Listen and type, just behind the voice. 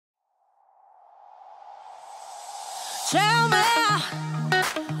Tell me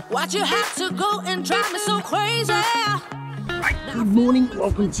why'd you have to go and drive me so crazy? Right, good morning,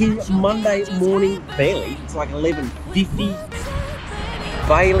 welcome to Monday morning. Barely, it's like 11:50.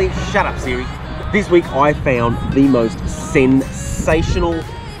 Bailey, shut up Siri. This week I found the most sensational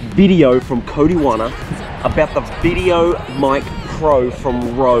video from Kodiwana about the VideoMicro Pro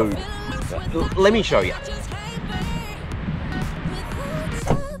from Rode. Let me show you.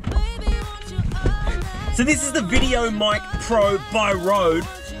 So this is the VideoMicro Pro by Rode,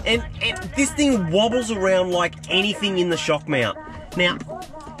 and this thing wobbles around like anything in the shock mount. Now,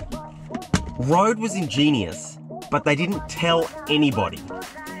 Rode was ingenious, but they didn't tell anybody.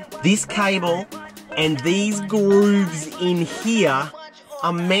 This cable and these grooves in here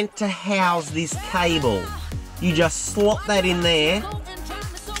are meant to house this cable. You just slot that in there,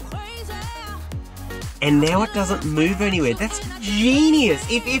 and now it doesn't move anywhere. That's genius.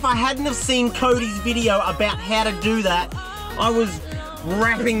 If I hadn't have seen Cody's video about how to do that, I was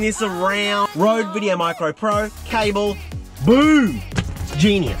wrapping this around. Rode VideoMicro Pro, cable, boom,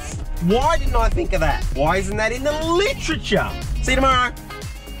 genius. Why didn't I think of that? Why isn't that in the literature? See you tomorrow.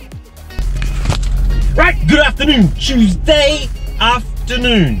 Right, good afternoon, Tuesday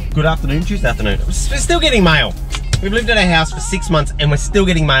afternoon. Good afternoon, Tuesday afternoon. We're still getting mail. We've lived at our house for 6 months and we're still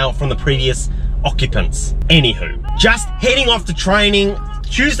getting mail from the previous occupants. Anywho, just heading off to training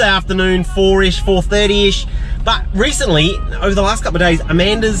Tuesday afternoon, 4-ish, 4:30-ish. But recently, over the last couple of days,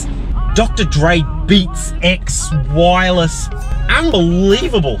 Amanda's Dr. Dre Beats X wireless,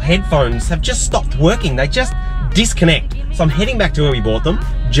 unbelievable headphones have just stopped working. They just disconnect. So I'm heading back to where we bought them,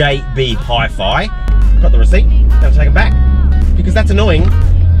 JB Hi-Fi. Got the receipt, gotta take it back, because that's annoying.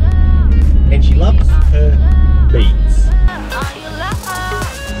 And she loves her beats.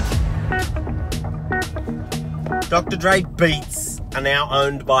 Dr. Dre Beats are now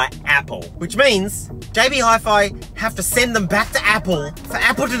owned by Apple, which means JB Hi-Fi have to send them back to Apple for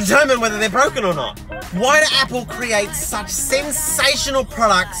Apple to determine whether they're broken or not. Why do Apple create such sensational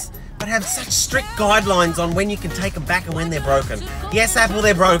products but have such strict guidelines on when you can take them back and when they're broken? Yes, Apple,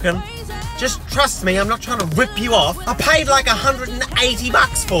 they're broken. Just trust me, I'm not trying to rip you off. I paid like 180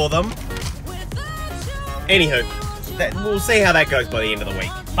 bucks for them. Anywho, we'll see how that goes by the end of the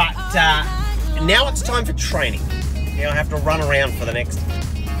week. But now it's time for training. Now I have to run around for the next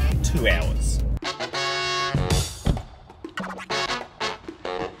 2 hours.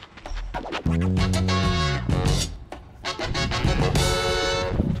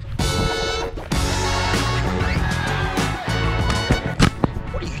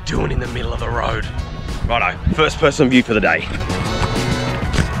 What are you doing in the middle of the road? Righto, first person view for the day.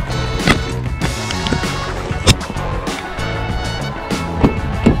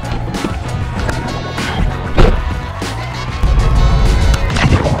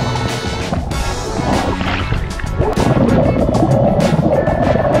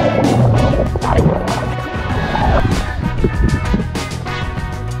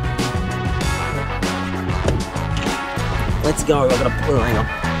 Let's go, I've got to, hang on.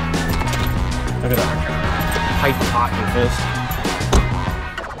 I've got to pay for parking first.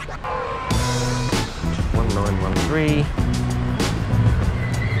 1913.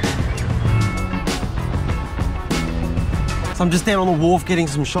 So I'm just down on the wharf getting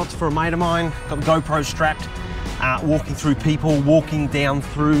some shots for a mate of mine. Got the GoPro strapped, walking through people, walking down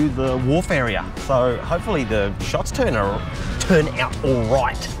through the wharf area. So hopefully the shots turn out all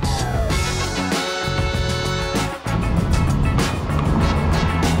right.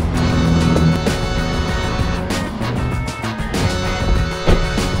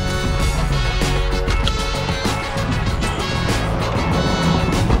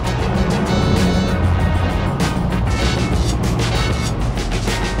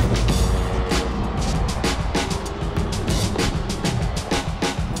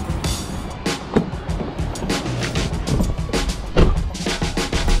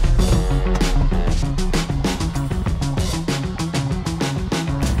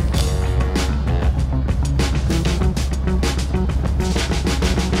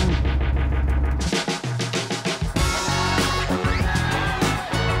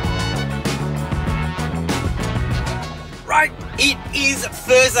 It is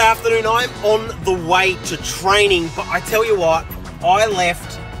Thursday afternoon. I'm on the way to training, but I tell you what, I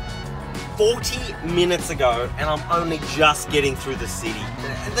left 40 minutes ago and I'm only just getting through the city.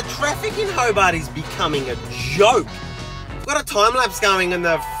 The traffic in Hobart is becoming a joke. I've got a time lapse going in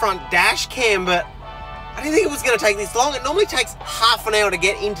the front dash cam, but I didn't think it was going to take this long. It normally takes half an hour to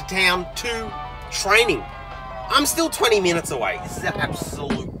get into town to training. I'm still 20 minutes away. This is an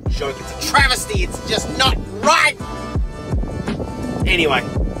absolute joke. It's a travesty. It's just not right. Anyway,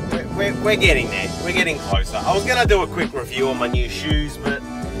 we're getting there. We're getting closer. I was gonna do a quick review on my new shoes, but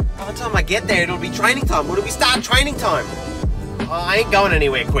by the time I get there, it'll be training time. When do we start training time? I ain't going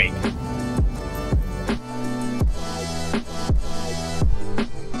anywhere quick.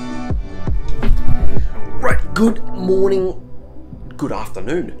 Right, good morning, good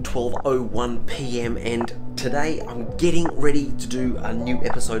afternoon, 12:01 PM, and today I'm getting ready to do a new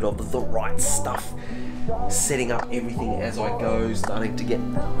episode of The Right Stuff. Setting up everything as I go, starting to get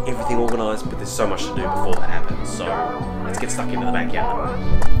everything organised, but there's so much to do before that happens, so let's get stuck into the backyard.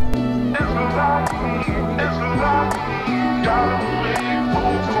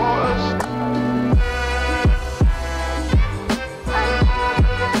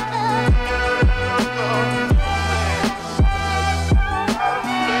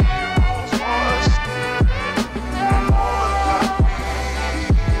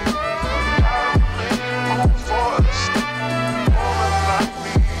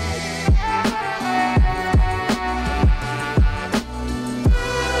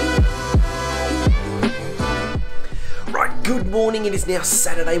 Good morning, it is now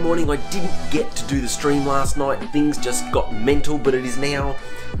Saturday morning. I didn't get to do the stream last night, things just got mental, but it is now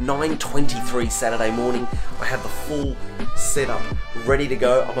 9:23 Saturday morning. I have the full setup ready to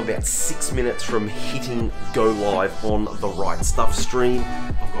go. I'm about 6 minutes from hitting go live on the Right Stuff stream.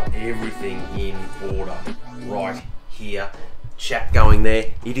 I've got everything in order right here. Chat going there.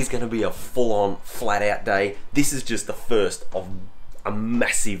 It is going to be a full-on, flat-out day. This is just the first of a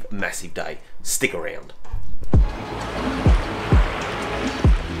massive, massive day. Stick around.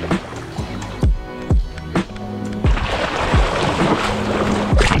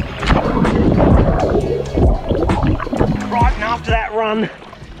 Right, and after that run,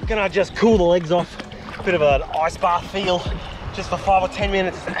 gonna just cool the legs off. Bit of an ice bath feel, just for 5 or 10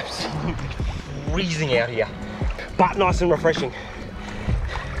 minutes. It's absolutely freezing out here, but nice and refreshing.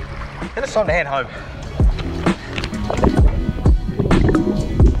 And it's time to head home.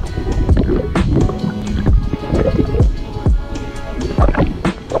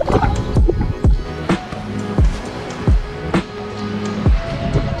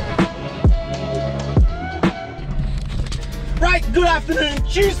 Good afternoon,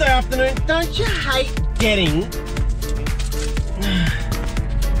 Tuesday afternoon. Don't you hate getting...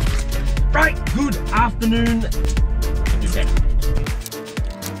 Right, good afternoon. Do better.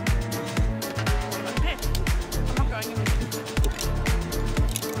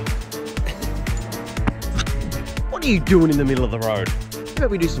 What are you doing in the middle of the road? How about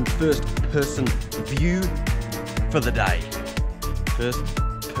we do some first person view for the day? First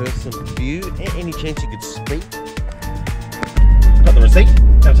person view. Any chance you could speak? Got the receipt,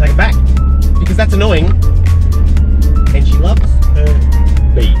 gotta take it back, because that's annoying, and she loves her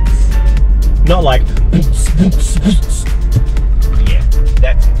beats. Not like, yeah,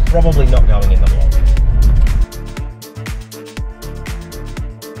 that's probably not going in the vlog.